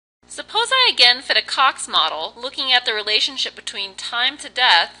Suppose I again fit a Cox model looking at the relationship between time to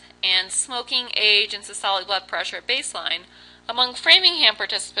death and smoking, age, and systolic blood pressure at baseline among Framingham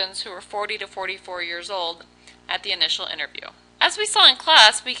participants who were 40 to 44 years old at the initial interview. As we saw in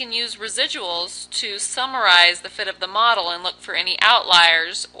class, we can use residuals to summarize the fit of the model and look for any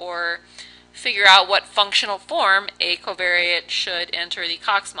outliers or figure out what functional form a covariate should enter the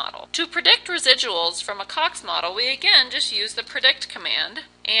Cox model. To predict residuals from a Cox model, we again just use the predict command,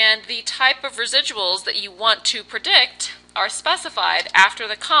 and the type of residuals that you want to predict are specified after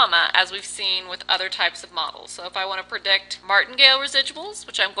the comma, as we've seen with other types of models. So if I want to predict martingale residuals,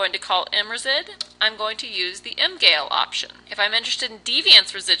 which I'm going to call mResid, I'm going to use the mgale option. If I'm interested in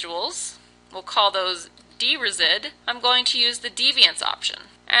deviance residuals, we'll call those dresid, I'm going to use the deviance option.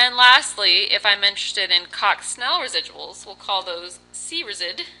 And lastly, if I'm interested in Cox-Snell residuals, we'll call those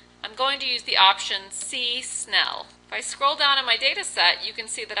C-resid, I'm going to use the option C-Snell. If I scroll down in my data set, you can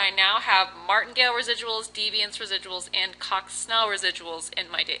see that I now have martingale residuals, deviance residuals, and Cox-Snell residuals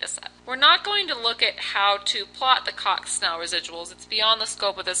in my data set. We're not going to look at how to plot the Cox-Snell residuals. It's beyond the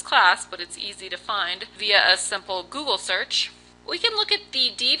scope of this class, but it's easy to find via a simple Google search. We can look at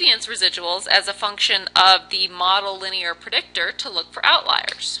the deviance residuals as a function of the model linear predictor to look for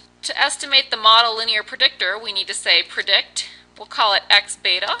outliers. To estimate the model linear predictor, we need to say predict, we'll call it x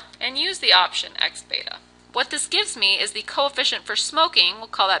beta, and use the option x beta. What this gives me is the coefficient for smoking, we'll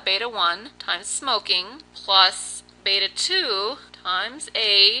call that beta 1 times smoking, plus beta 2 times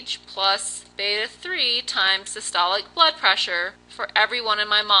age, plus beta 3 times systolic blood pressure for everyone in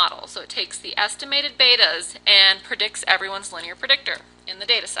my model. So it takes the estimated betas and predicts everyone's linear predictor in the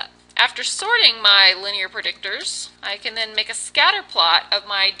data set. After sorting my linear predictors, I can then make a scatter plot of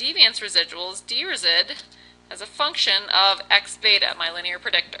my deviance residuals, dresid, as a function of x beta, my linear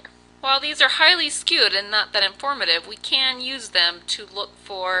predictor. While these are highly skewed and not that informative, we can use them to look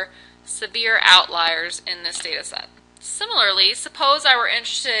for severe outliers in this data set. Similarly, suppose I were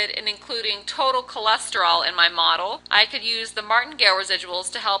interested in including total cholesterol in my model. I could use the martingale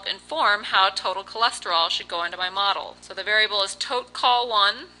residuals to help inform how total cholesterol should go into my model. So the variable is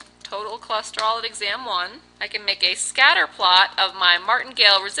totcol1, total cholesterol at exam 1. I can make a scatter plot of my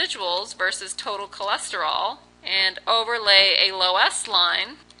martingale residuals versus total cholesterol and overlay a low S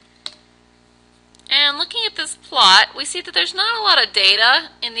line. And looking at this plot, we see that there's not a lot of data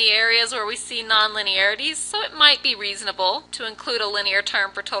in the areas where we see nonlinearities, so it might be reasonable to include a linear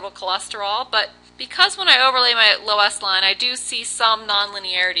term for total cholesterol, but because when I overlay my low S line I do see some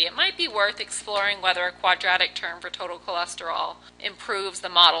nonlinearity, it might be worth exploring whether a quadratic term for total cholesterol improves the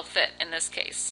model fit in this case.